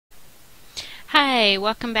Hi,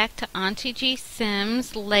 welcome back to Auntie G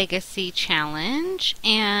Sims Legacy Challenge.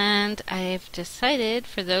 And I've decided,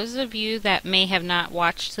 for those of you that may have not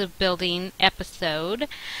watched the building episode,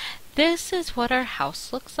 this is what our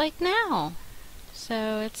house looks like now.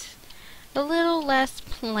 So it's a little less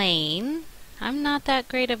plain. I'm not that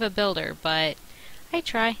great of a builder, but I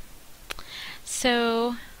try.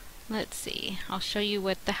 So let's see, I'll show you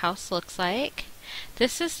what the house looks like.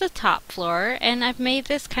 This is the top floor, and I've made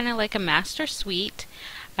this kind of like a master suite.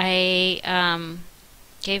 I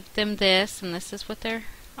gave them this, and this is what their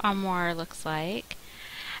armoire looks like.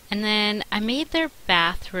 And then I made their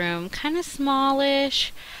bathroom kind of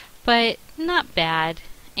smallish, but not bad.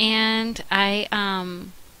 And I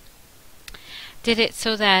did it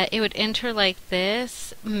so that it would enter like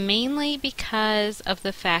this, mainly because of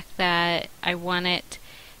the fact that I want it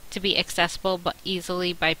to be accessible but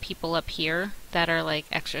easily by people up here that are like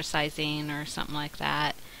exercising or something like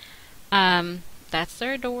that. That's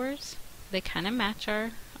their doors. They kind of match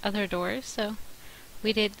our other doors, so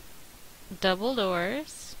we did double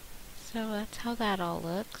doors. So that's how that all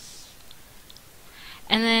looks.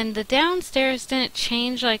 And then the downstairs didn't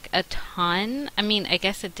change like a ton. I mean, I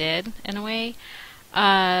guess it did in a way.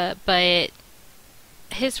 But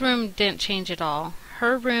his room didn't change at all.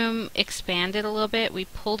 Her room expanded a little bit. We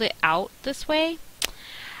pulled it out this way.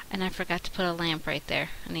 And I forgot to put a lamp right there.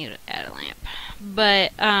 I need to add a lamp.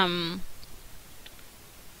 But,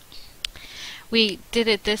 we did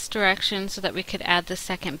it this direction so that we could add the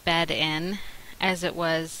second bed in. As it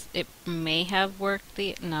was, it may have worked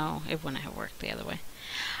no, it wouldn't have worked the other way.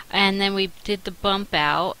 And then we did the bump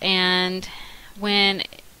out, and when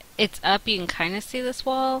it's up you can kind of see this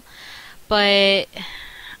wall, but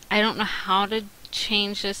I don't know how to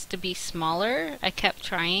change this to be smaller. I kept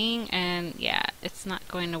trying, and yeah, it's not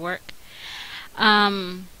going to work.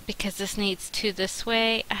 Because this needs two this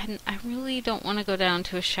way, and I really don't want to go down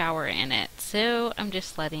to a shower in it, so I'm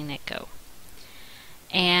just letting it go.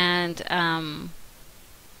 And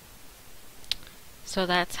so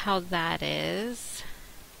that's how that is.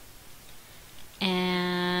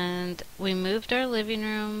 And we moved our living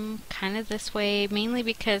room kind of this way, mainly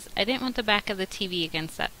because I didn't want the back of the TV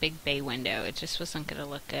against that big bay window. It just wasn't going to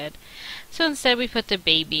look good. So instead we put the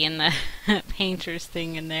baby and the painter's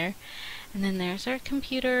thing in there. And then there's our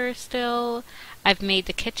computer still. I've made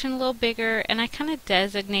the kitchen a little bigger, and I kind of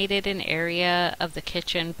designated an area of the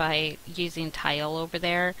kitchen by using tile over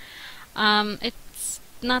there. It's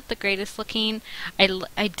not the greatest looking.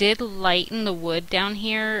 I did lighten the wood down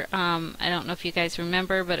here. I don't know if you guys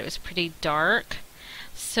remember, but it was pretty dark.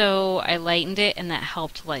 So I lightened it, and that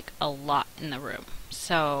helped like a lot in the room.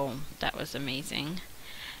 So that was amazing.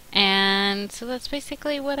 And so that's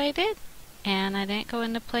basically what I did. And I didn't go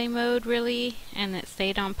into play mode really, and it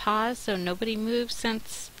stayed on pause, so nobody moved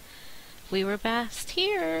since we were last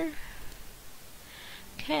here.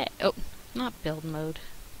 Okay. Oh, not build mode.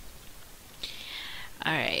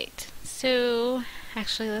 Alright, so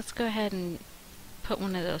actually let's go ahead and put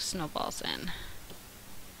one of those snowballs in.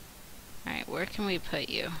 Alright, where can we put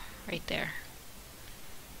you? Right there.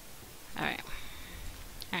 Alright.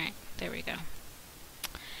 Alright, there we go.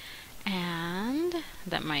 And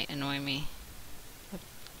that might annoy me.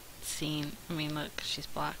 I mean, look, she's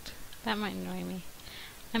blocked. That might annoy me.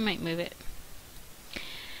 I might move it.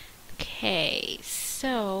 Okay,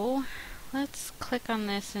 so let's click on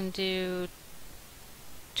this and do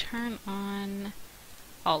turn on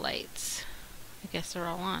all lights. I guess they're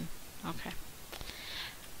all on. Okay.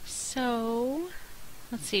 So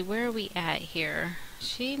let's see, where are we at here?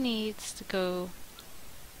 She needs to go.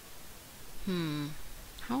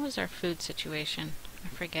 How is our food situation? I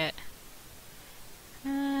forget.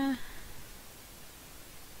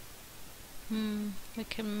 We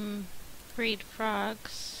can breed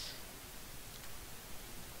frogs.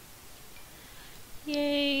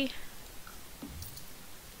 Yay!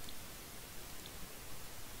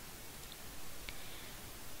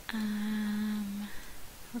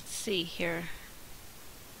 Let's see here.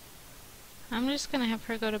 I'm just gonna have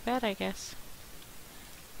her go to bed, I guess.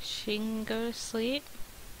 She can go to sleep.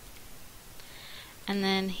 And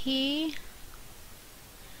then he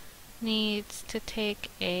needs to take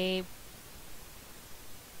a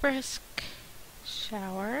brisk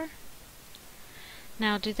shower.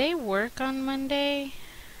 Now, do they work on Monday?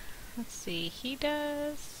 Let's see, he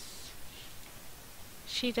does.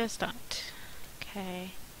 She does not.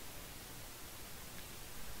 Okay.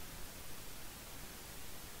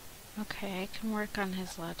 Okay, I can work on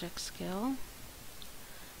his logic skill.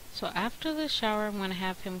 So after the shower, I'm going to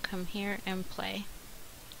have him come here and play.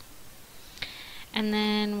 And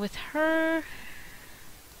then with her,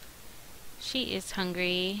 she is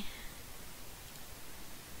hungry.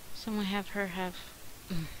 So I'm gonna have her have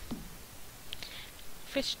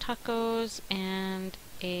fish tacos and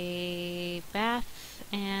a bath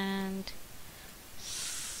and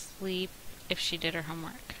sleep if she did her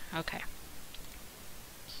homework. Okay.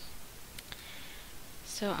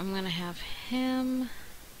 So I'm gonna have him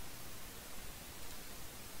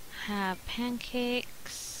have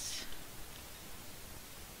pancakes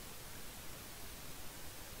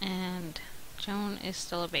and Joan is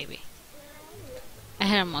still a baby. I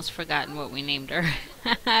had almost forgotten what we named her.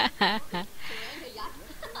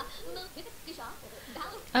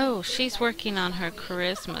 Oh, she's working on her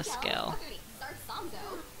charisma skill.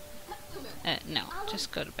 No,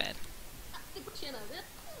 just go to bed.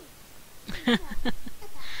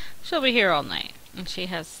 She'll be here all night, and she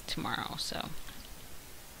has tomorrow, so.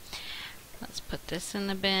 Let's put this in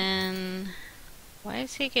the bin. Why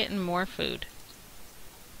is he getting more food?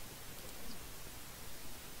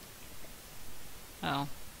 Oh.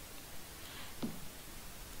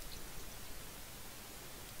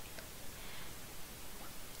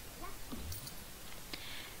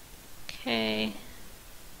 Okay.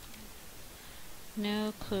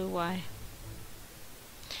 No clue why.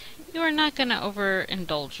 You are not going to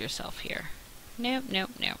overindulge yourself here. Nope,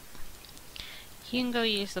 nope, nope. You can go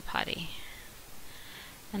use the potty.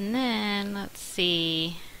 And then, let's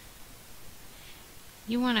see.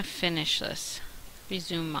 You want to finish this.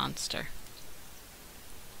 Resume monster.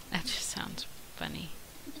 That just sounds funny.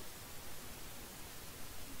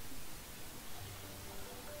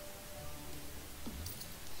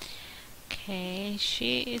 Okay,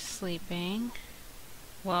 she is sleeping.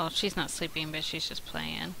 Well, she's not sleeping, but she's just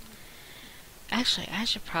playing. Actually, I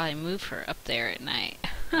should probably move her up there at night.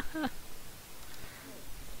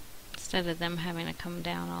 Instead of them having to come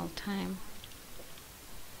down all the time.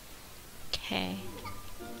 Okay.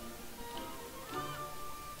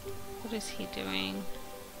 What is he doing?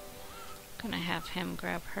 Gonna have him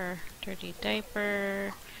grab her dirty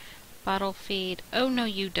diaper, bottle feed. Oh, no,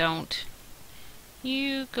 you don't.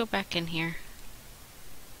 You go back in here.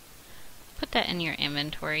 Put that in your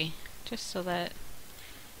inventory, just so that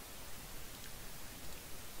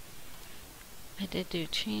I did do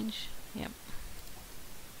change. Yep.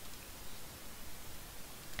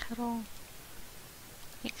 Cuddle.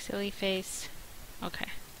 Make silly face. Okay.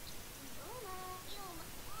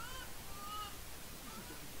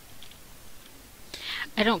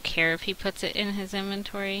 I don't care if he puts it in his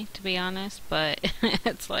inventory, to be honest, but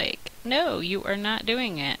it's like, no, you are not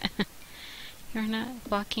doing it. You're not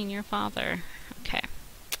blocking your father. Okay.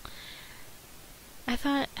 I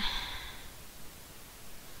thought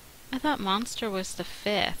Monster was the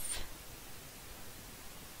 5th.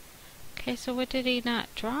 Okay, so what did he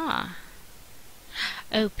not draw?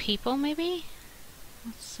 Oh, people, maybe?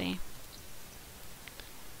 Let's see.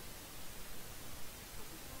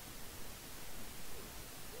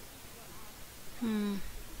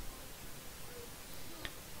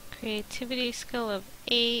 Creativity skill of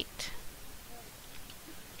 8.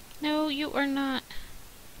 No, you are not.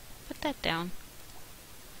 Put that down.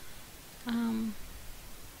 Gonna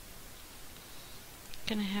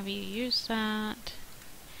have you use that.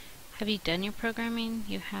 Have you done your programming?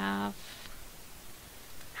 You have.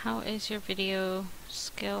 How is your video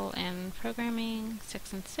skill and programming?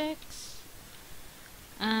 6 and 6.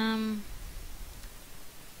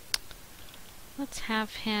 Let's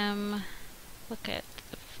have him look at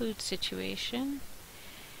the food situation.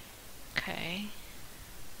 Okay.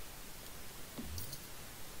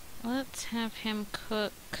 Let's have him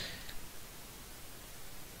cook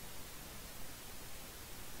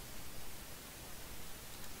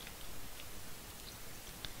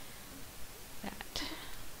that.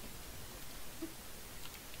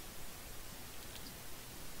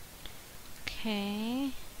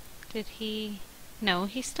 Okay. Did he? No,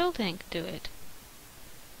 he still didn't do it.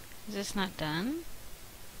 Is this not done?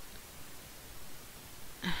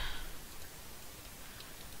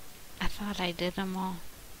 I thought I did them all.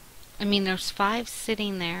 I mean, there's 5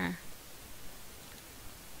 sitting there.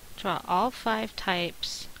 Draw all 5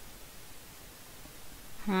 types.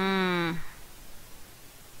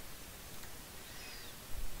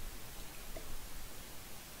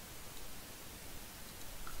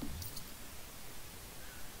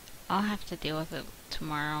 I'll have to deal with it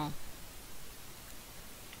tomorrow.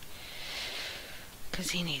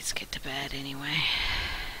 'Cause he needs to get to bed anyway.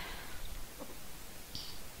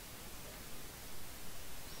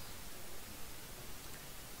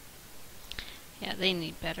 Yeah, they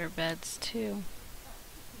need better beds too.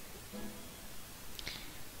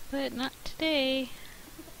 But not today.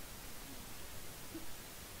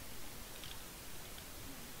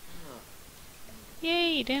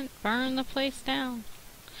 Yay, you didn't burn the place down.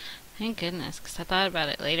 Thank goodness, because I thought about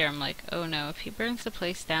it later. I'm like, oh no, if he burns the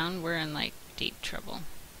place down, we're in like deep trouble.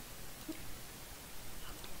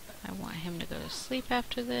 I want him to go to sleep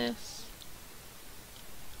after this.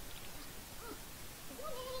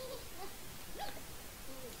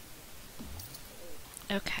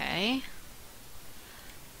 Okay.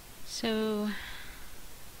 So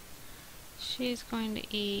she's going to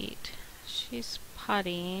eat. She's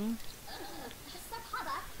pottying.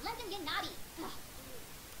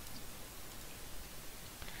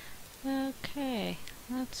 Okay,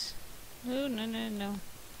 let's... Oh, no, no, no.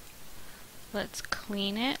 Let's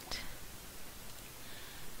clean it.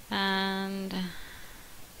 And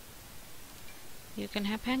you can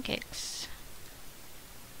have pancakes.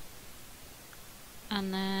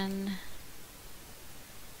 And then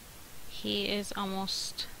he is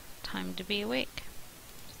almost time to be awake.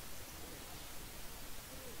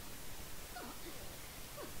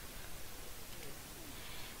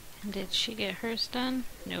 And did she get hers done?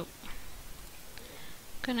 Nope.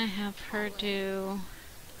 Gonna have her do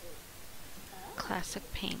classic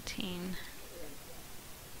painting.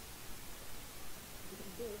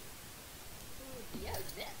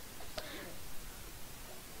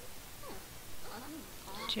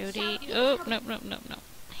 Jody, oh, nope, nope, nope, nope.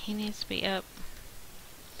 He needs to be up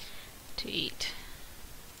to eat.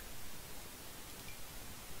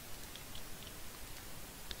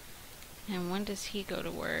 And when does he go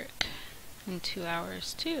to work? In 2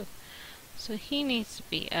 hours too. So he needs to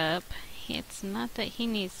be up. It's not that he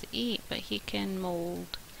needs to eat, but he can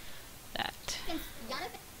mold that.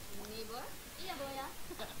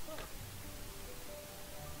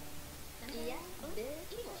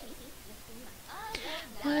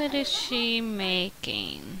 What is she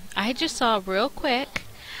making? I just saw real quick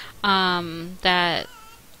that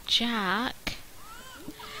Jack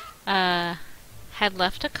had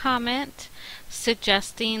left a comment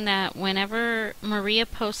suggesting that whenever Maria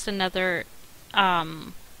posts another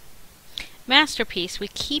masterpiece, we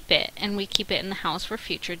keep it, and we keep it in the house for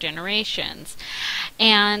future generations.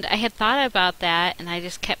 And I had thought about that, and I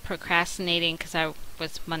just kept procrastinating because I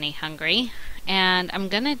was money hungry. And I'm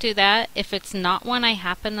gonna do that. If it's not one I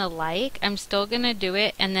happen to like, I'm still gonna do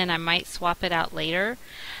it, and then I might swap it out later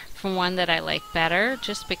for one that I like better,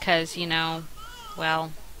 just because, you know,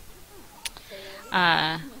 well,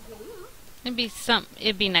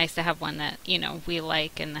 it'd be nice to have one that, you know, we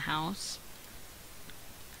like in the house.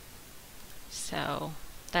 So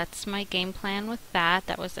that's my game plan with that.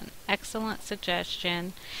 That was an excellent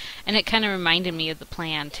suggestion. And it kind of reminded me of the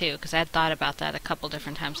plan too, because I had thought about that a couple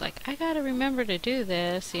different times, like, I gotta remember to do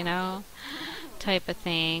this, you know, type of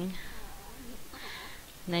thing.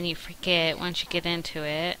 And then you forget once you get into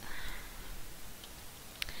it.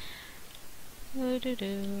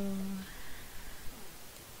 Doo-doo-doo.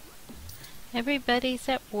 Everybody's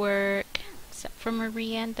at work, except for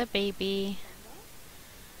Maria and the baby.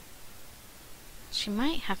 She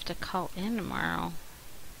might have to call in tomorrow.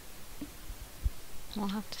 We'll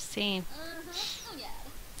have to see.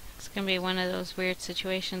 It's gonna be one of those weird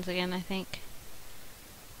situations again, I think.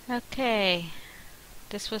 Okay.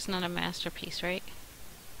 This was not a masterpiece, right?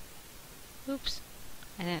 Oops.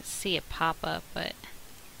 I didn't see it pop up, but...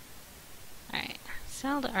 Alright.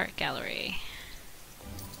 Sell to art gallery.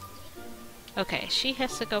 Okay, she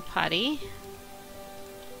has to go potty.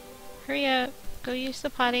 Hurry up. Go use the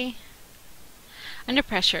potty. Under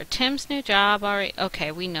pressure. Tim's new job already...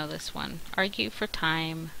 Okay, we know this one. Argue for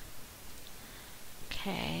time.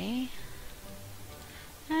 Okay.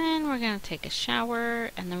 And we're going to take a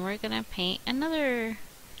shower, and then we're going to paint another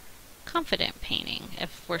confident painting,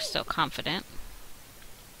 if we're still confident.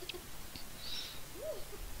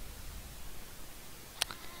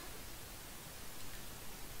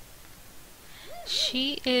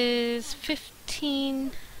 She is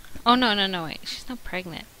 15... Oh, no, no, no, wait. She's not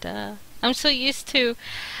pregnant. Duh. I'm so used to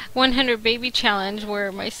 100 baby challenge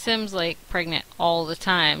where my Sim's like pregnant all the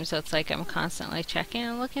time. So it's like I'm constantly checking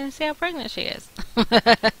and looking to see how pregnant she is.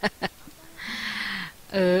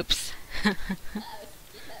 Oops.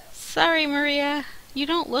 Sorry, Maria. You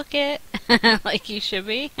don't look it like you should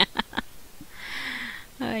be.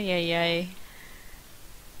 Ay, ay, ay.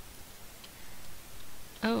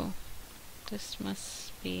 Oh. This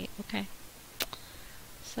must be... Okay.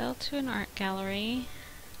 Sell to an art gallery.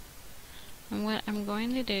 And what I'm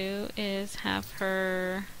going to do is have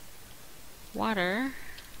her water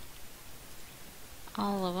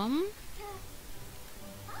all of them.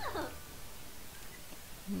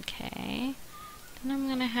 Okay. Then I'm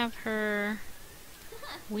going to have her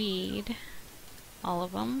weed all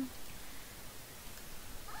of them.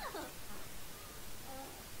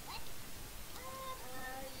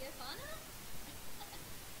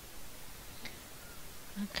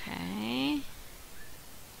 Okay.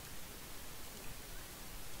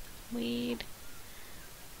 Weed.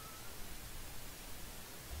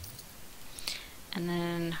 And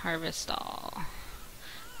then harvest all.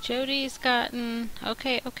 Jody's gotten...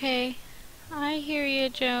 Okay, okay. I hear you,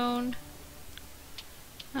 Joan.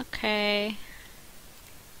 Okay.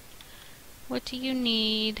 What do you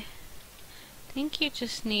need? I think you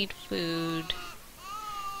just need food.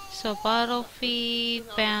 So bottle feed,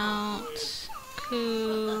 bounce,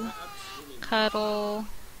 coo, cuddle,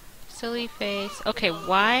 silly face. Okay,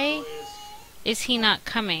 why is he not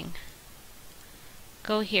coming?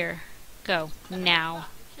 Go here. Go. Now.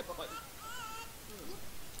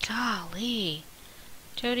 Golly.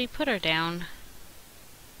 Jody, put her down.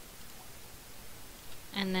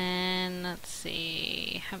 And then, let's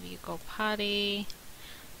see, have you go potty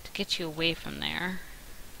to get you away from there.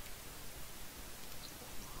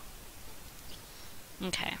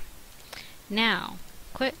 Okay. Now,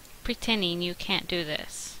 quit pretending you can't do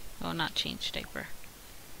this. Oh, not change diaper.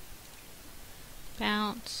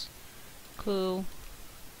 Bounce, coo,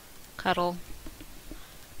 cuddle,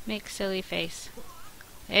 make silly face.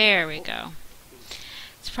 There we go.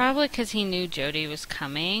 It's probably because he knew Jody was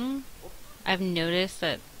coming. I've noticed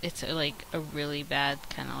that it's like a really bad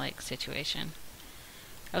kind of like situation.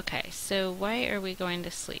 Okay, so why are we going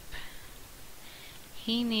to sleep?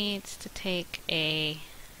 He needs to take a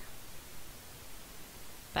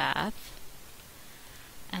bath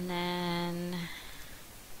and then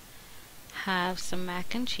have some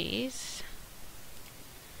mac and cheese.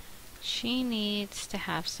 She needs to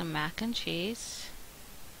have some mac and cheese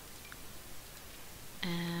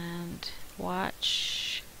and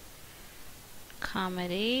watch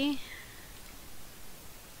comedy.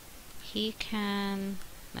 He can...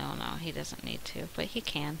 No, he doesn't need to, but he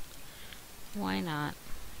can. Why not?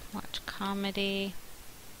 Watch comedy.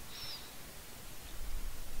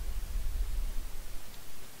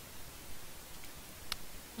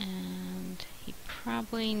 And she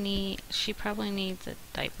probably needs a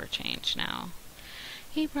diaper change now.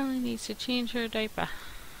 He probably needs to change her diaper.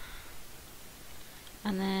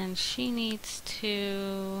 And then she needs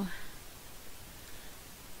to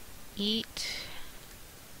eat.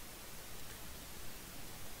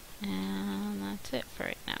 And that's it for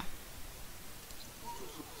right now.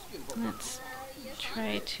 Let's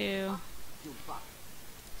try to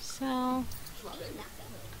sell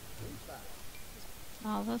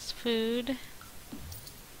all this food.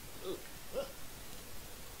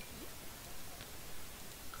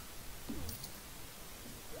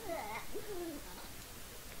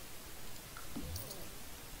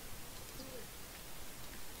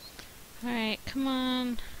 Alright, come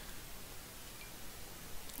on.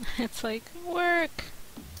 It's like, work!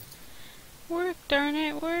 Work, darn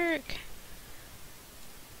it, work!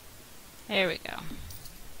 There we go.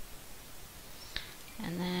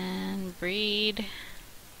 And then breed.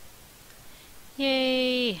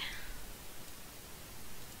 Yay!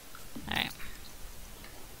 Alright.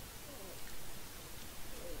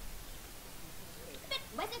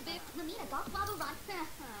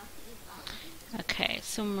 Okay,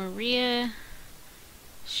 so Maria,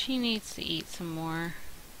 she needs to eat some more.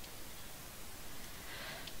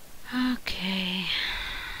 Okay.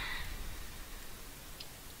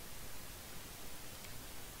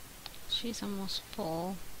 She's almost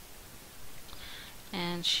full.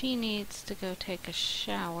 And she needs to go take a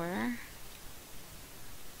shower.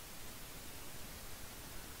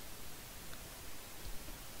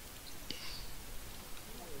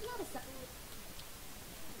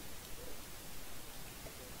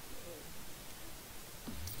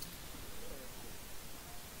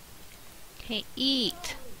 Okay,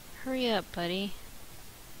 eat. Hurry up, buddy.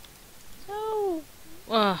 No.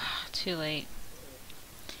 Ugh, too late.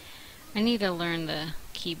 I need to learn the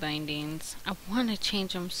key bindings. I want to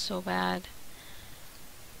change them so bad.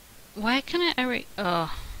 Why can't I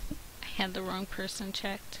oh, I had the wrong person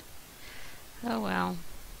checked. Oh well.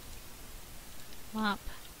 Wop.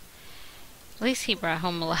 At least he brought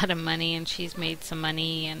home a lot of money and she's made some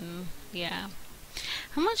money and yeah.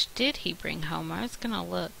 How much did he bring home? I was gonna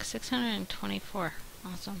look. 624.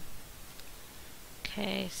 Awesome.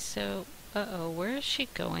 Okay, so uh-oh, where is she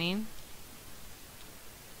going?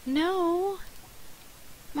 No!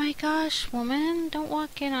 My gosh, woman, don't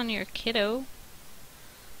walk in on your kiddo.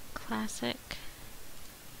 Classic.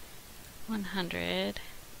 100.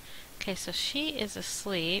 Okay, so she is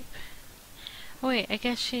asleep. Oh wait, I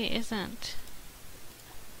guess she isn't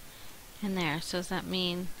in there. So does that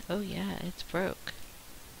mean, oh yeah, it's broke.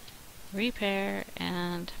 Repair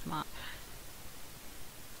and mop.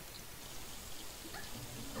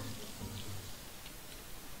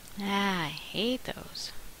 Ah, hate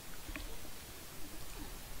those.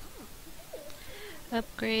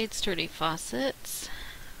 Upgrade sturdy faucets.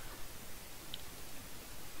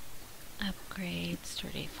 Upgrade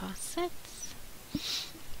sturdy faucets.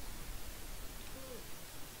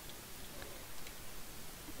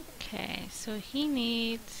 Okay, so he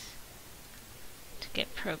needs to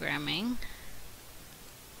get programming.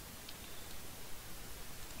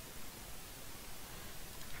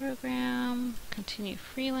 Program, continue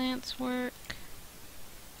freelance work.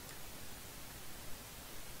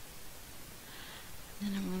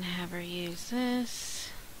 Then I'm going to have her use this.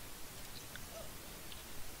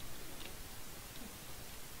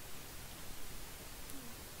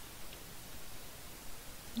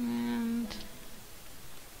 And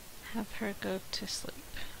have her go to sleep.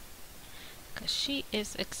 Because she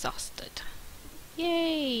is exhausted.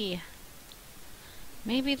 Yay!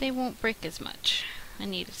 Maybe they won't break as much. I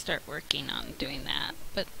need to start working on doing that.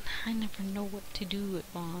 But I never know what to do it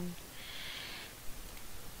on.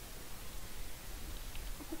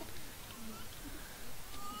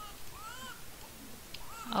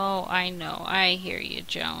 Oh, I know. I hear you,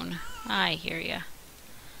 Joan. I hear you.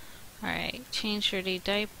 Alright, change dirty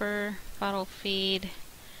diaper, bottle feed.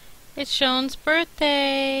 It's Joan's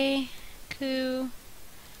birthday! Coo.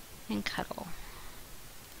 And cuddle.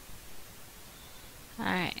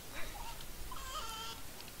 Alright.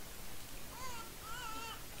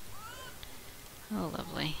 Oh,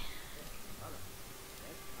 lovely.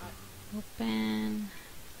 Open.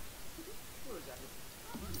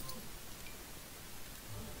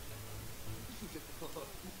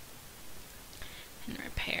 And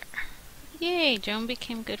repair. Yay, Joan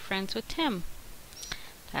became good friends with Tim.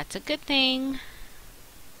 That's a good thing.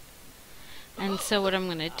 And so what I'm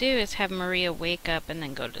going to do is have Maria wake up and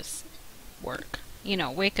then go to work. You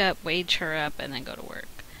know, wake up, wage her up, and then go to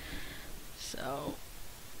work. So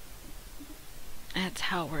that's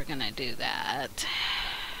how we're going to do that.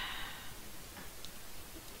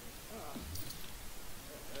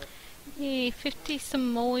 Yay, 50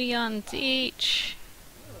 simoleons each.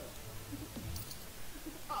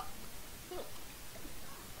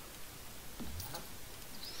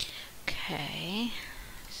 Okay,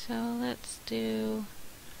 so let's do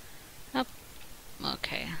up.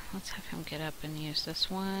 Okay, let's have him get up and use this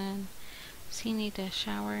one. Does he need a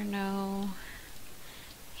shower? No.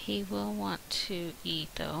 He will want to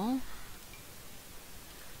eat though.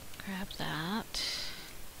 Grab that.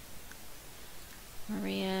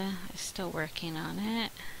 Maria is still working on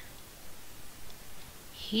it.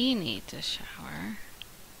 He needs a shower.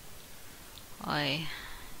 Oi.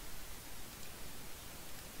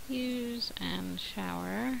 Use and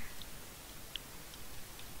shower.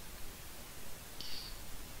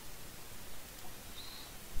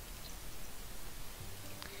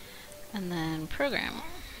 And then program.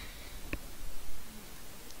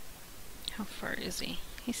 How far is he?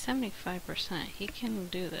 He's 75%. He can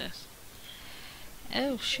do this.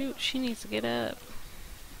 Oh shoot, she needs to get up.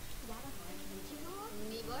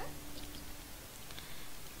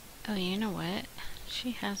 Oh, you know what?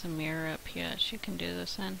 She has a mirror up here. She can do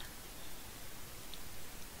this in.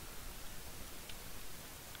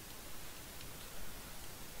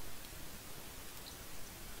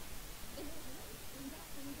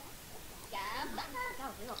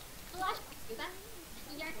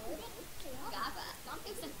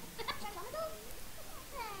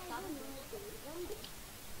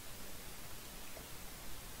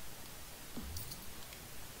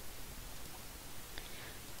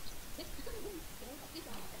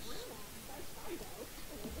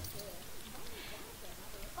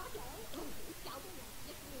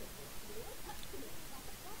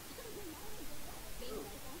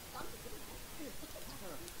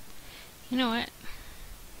 You know what?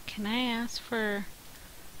 Can I ask for...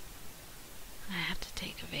 I have to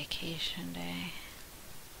take a vacation day.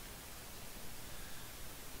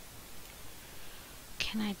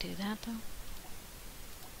 Can I do that though?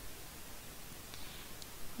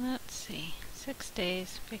 Let's see. 6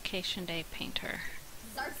 days, vacation day, painter.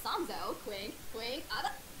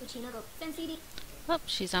 Oh,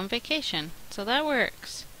 she's on vacation, so that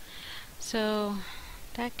works. So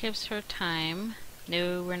that gives her time.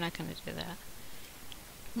 No, we're not going to do that.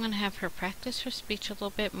 I'm going to have her practice her speech a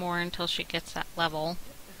little bit more until she gets that level.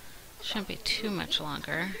 Shouldn't be too much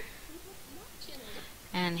longer.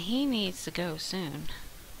 And he needs to go soon.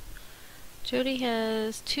 Jody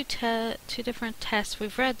has two different tests.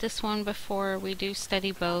 We've read this one before. We do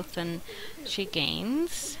study both, and she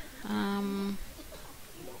gains.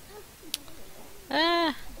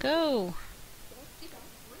 Go!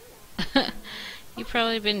 You've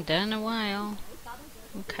probably been done a while.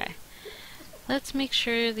 Okay. let's make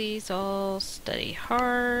sure these all study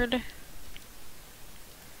hard.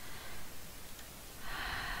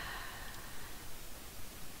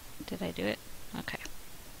 Did I do it? Okay.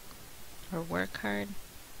 Or work hard.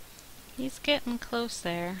 He's getting close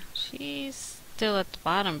there. She's still at the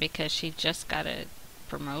bottom because she just got a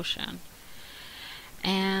promotion.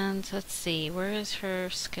 And let's see, where is her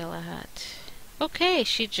skill at? Okay,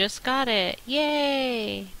 she just got it.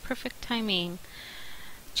 Yay! Perfect timing.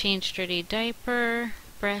 Change dirty diaper,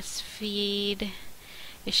 breastfeed.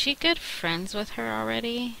 Is she good friends with her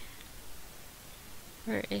already?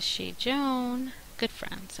 Where is she? Joan. Good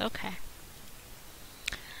friends. Okay.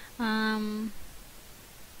 I'm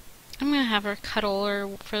gonna have her cuddle her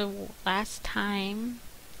for the last time.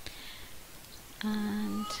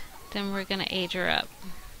 And then we're gonna age her up.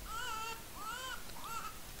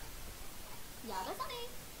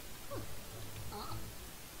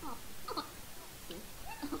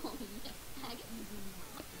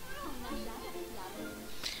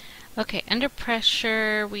 Okay, under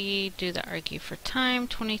pressure, we do the argue for time,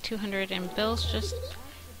 2200, and Bill's just,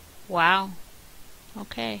 wow.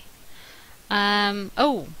 Okay.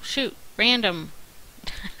 Oh, shoot, random.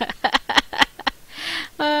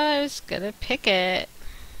 I was gonna pick it.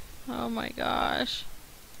 Oh my gosh.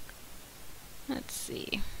 Let's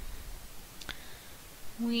see.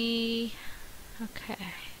 Okay.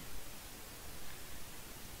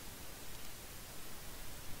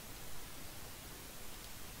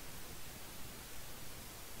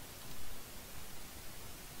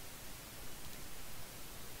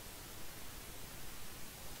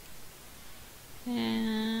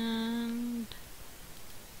 And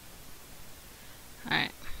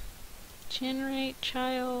alright. Generate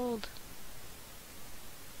child.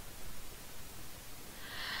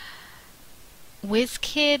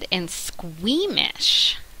 WizKid and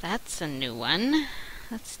Squeamish. That's a new one.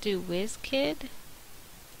 Let's do WizKid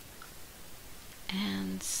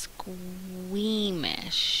and Squeamish.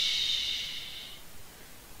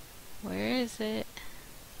 Where is it?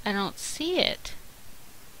 I don't see it.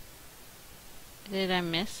 Did I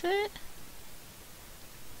miss it?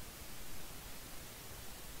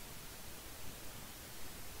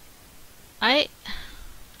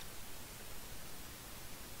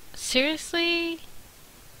 Seriously?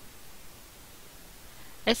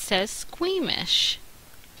 It says Squeamish.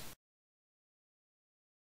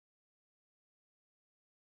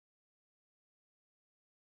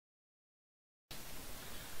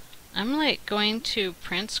 I'm like going to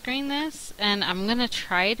print screen this and I'm gonna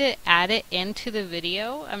try to add it into the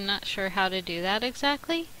video. I'm not sure how to do that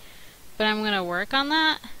exactly, but I'm gonna work on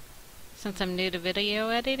that since I'm new to video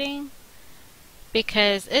editing,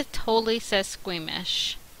 because it totally says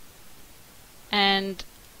Squeamish. And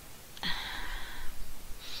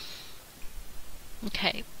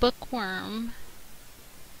okay, bookworm.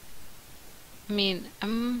 I mean,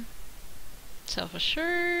 I'm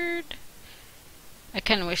self-assured. I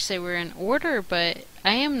kind of wish they were in order, but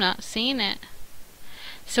I am not seeing it.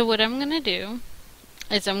 So what I'm going to do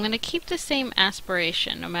is I'm going to keep the same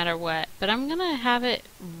aspiration no matter what, but I'm going to have it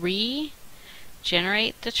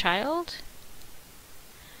regenerate the child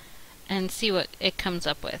and see what it comes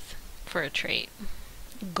up with for a trait.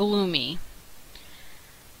 Gloomy.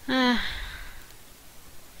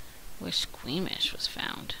 Wish Squeamish was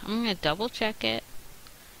found. I'm going to double check it.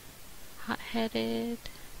 Hot-headed.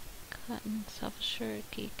 Cotton, self-assured,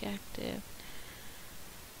 geek, active.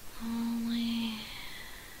 Only.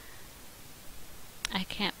 I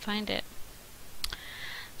can't find it.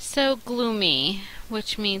 So gloomy,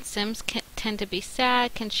 which means Sims tend to be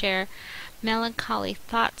sad, can share melancholy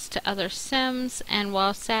thoughts to other Sims, and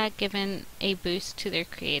while sad, gain a boost to their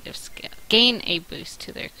creative skill.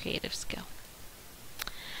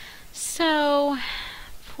 So,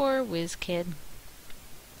 poor WizKid.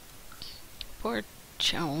 Poor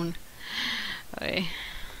Joan.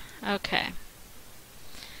 Okay.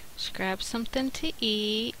 Let's grab something to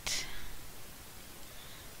eat.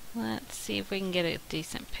 Let's see if we can get a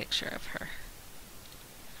decent picture of her.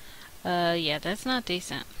 Yeah, that's not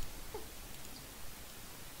decent.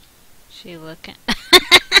 She looking...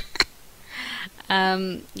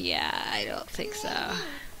 yeah, I don't think so.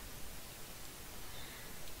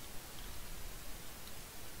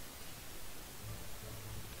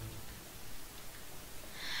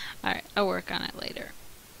 Alright, I'll work on it later.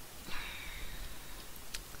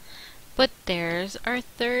 But there's our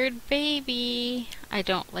third baby. I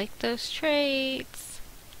don't like those traits.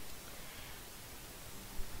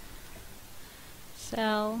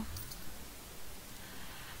 So,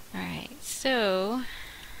 alright, so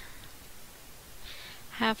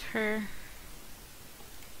have her.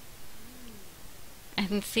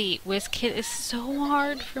 And see, WizKid is so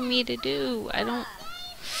hard for me to do.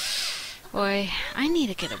 Boy, I need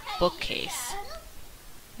to get a bookcase.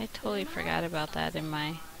 I totally forgot about that in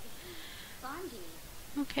my...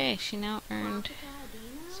 Okay, she now earned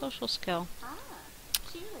social skill.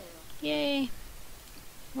 Yay.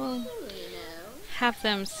 We'll have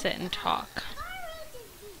them sit and talk.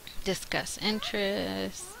 Discuss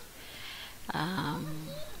interests.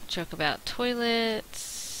 Joke about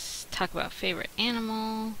toilets. Talk about favorite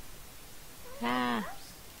animal.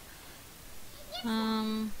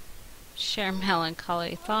 Share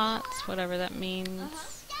melancholy thoughts, whatever that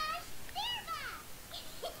means.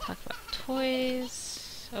 Talk about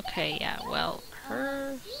toys. Okay, yeah, well,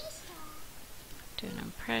 her. Do an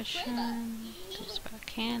impression. Just about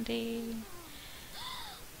candy.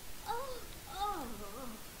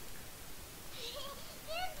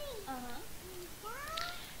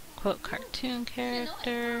 Quote cartoon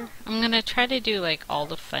character. I'm gonna try to do like all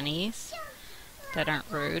the funnies that aren't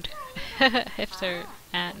rude. If they're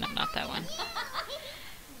no, not that one.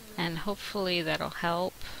 And hopefully that'll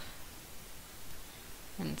help.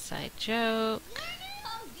 Inside joke.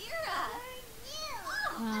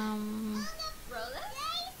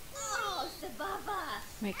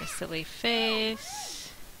 Make a silly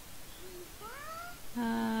face.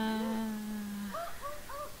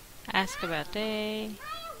 Ask about day.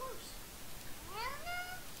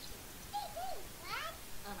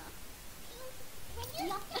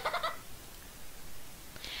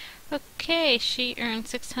 Okay, she earned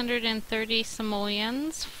 630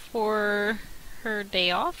 simoleons for her day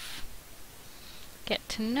off. Get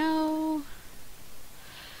to know.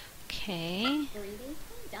 Okay.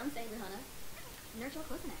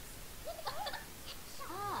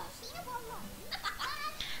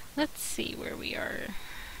 Let's see where we are.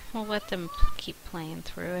 We'll let them keep playing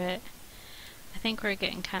through it. I think we're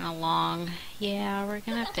getting kind of long. Yeah, we're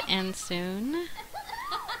gonna have to end soon.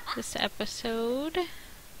 This episode.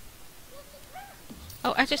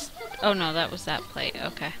 Oh no, that was that plate.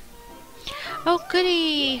 Okay. Oh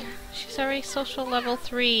goody! She's already social level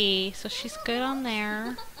 3, so she's good on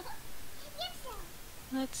there.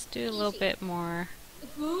 Let's do a little bit more.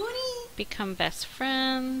 Become best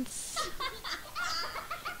friends.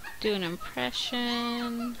 Do an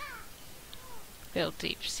impression. Build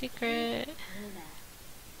deep secret.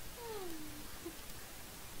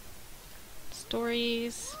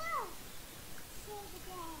 Stories.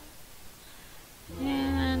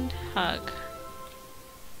 And hug.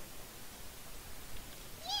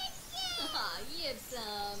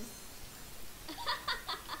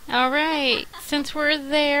 Alright, since we're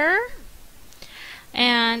there,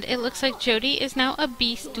 and it looks like Jody is now a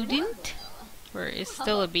B student, or is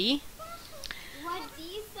still a B.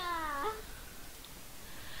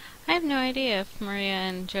 I have no idea if Maria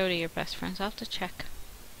and Jody are best friends. I'll have to check.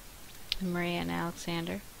 Maria and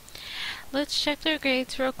Alexander. Let's check their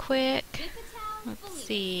grades real quick. Let's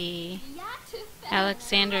see.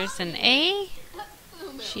 Alexander's an A.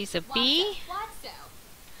 She's a B.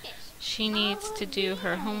 She needs to do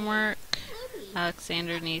her homework.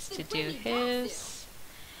 Alexander needs to do his.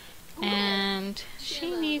 And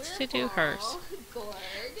she needs to do hers.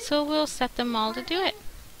 So we'll set them all to do it.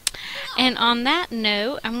 And on that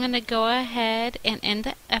note, I'm going to go ahead and end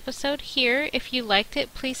the episode here. If you liked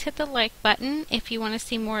it, please hit the like button. If you want to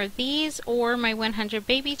see more of these or my 100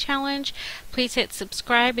 Baby Challenge, please hit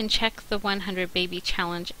subscribe and check the 100 Baby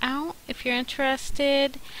Challenge out if you're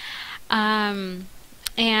interested. And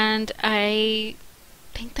I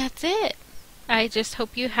think that's it. I just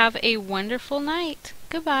hope you have a wonderful night.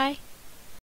 Goodbye.